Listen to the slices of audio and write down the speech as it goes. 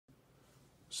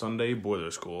Sunday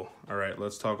boiler school. All right,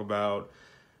 let's talk about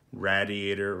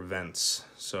radiator vents.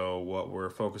 So what we're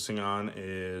focusing on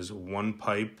is one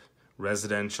pipe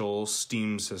residential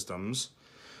steam systems.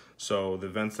 So the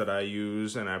vents that I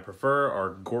use and I prefer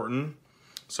are Gorton.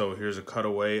 So here's a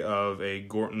cutaway of a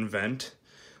Gorton vent.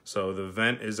 So the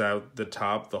vent is out the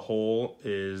top. The hole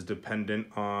is dependent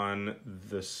on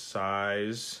the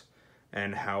size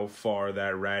and how far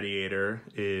that radiator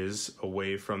is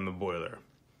away from the boiler.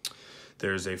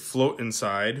 There's a float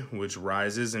inside which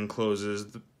rises and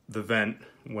closes the vent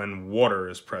when water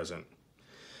is present.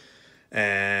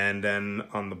 And then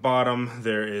on the bottom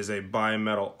there is a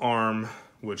bimetal arm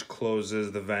which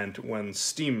closes the vent when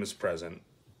steam is present.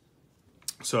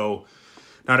 So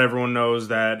not everyone knows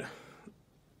that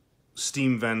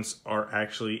steam vents are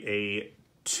actually a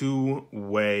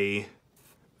two-way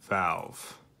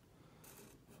valve.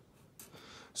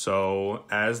 So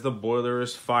as the boiler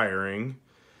is firing,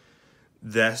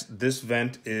 this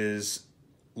vent is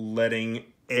letting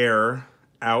air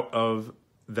out of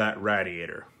that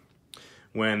radiator.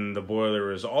 When the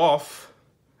boiler is off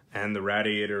and the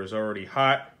radiator is already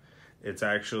hot, it's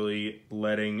actually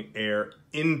letting air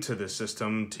into the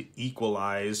system to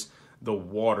equalize the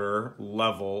water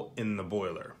level in the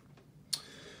boiler.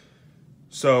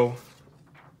 So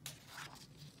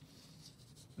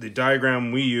the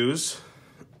diagram we use,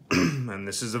 and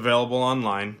this is available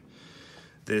online,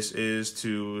 this is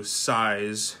to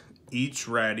size each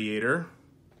radiator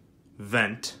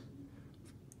vent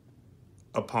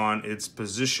upon its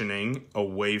positioning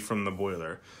away from the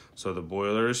boiler. So the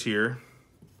boiler is here.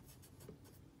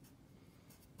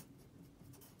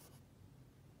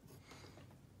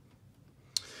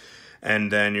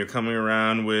 And then you're coming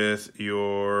around with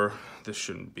your, this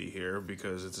shouldn't be here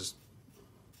because it's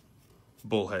a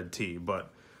bullhead T,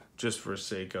 but just for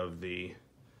sake of the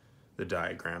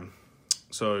diagram.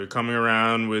 So you're coming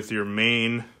around with your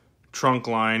main trunk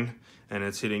line and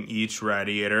it's hitting each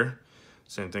radiator.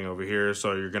 Same thing over here.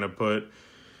 So you're gonna put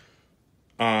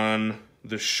on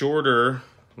the shorter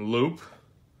loop,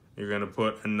 you're gonna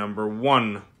put a number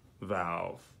 1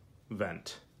 valve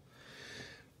vent.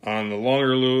 On the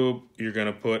longer loop, you're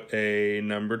gonna put a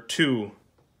number 2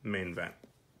 main vent.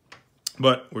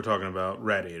 But we're talking about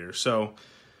radiators. So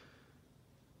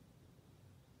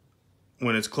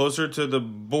when it's closer to the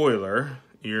boiler,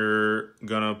 you're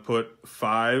gonna put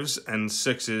 5s and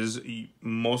 6s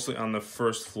mostly on the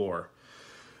first floor.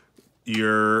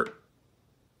 Your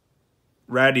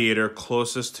radiator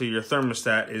closest to your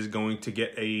thermostat is going to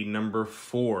get a number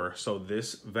 4. So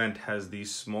this vent has the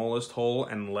smallest hole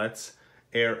and lets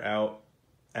air out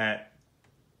at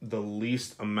the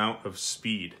least amount of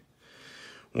speed.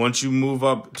 Once you move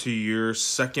up to your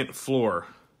second floor,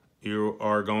 you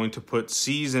are going to put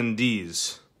C's and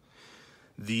D's.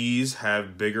 These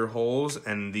have bigger holes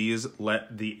and these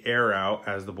let the air out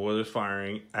as the boiler is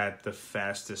firing at the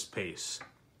fastest pace.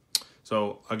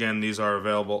 So again, these are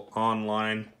available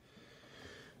online.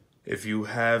 If you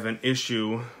have an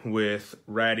issue with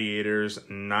radiators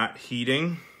not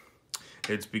heating,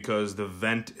 it's because the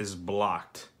vent is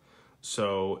blocked.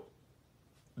 So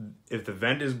if the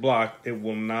vent is blocked, it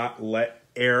will not let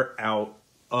air out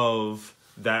of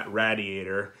that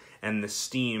radiator and the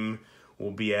steam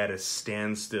will be at a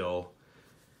standstill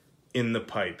in the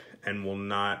pipe and will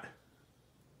not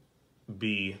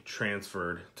be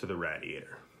transferred to the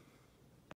radiator.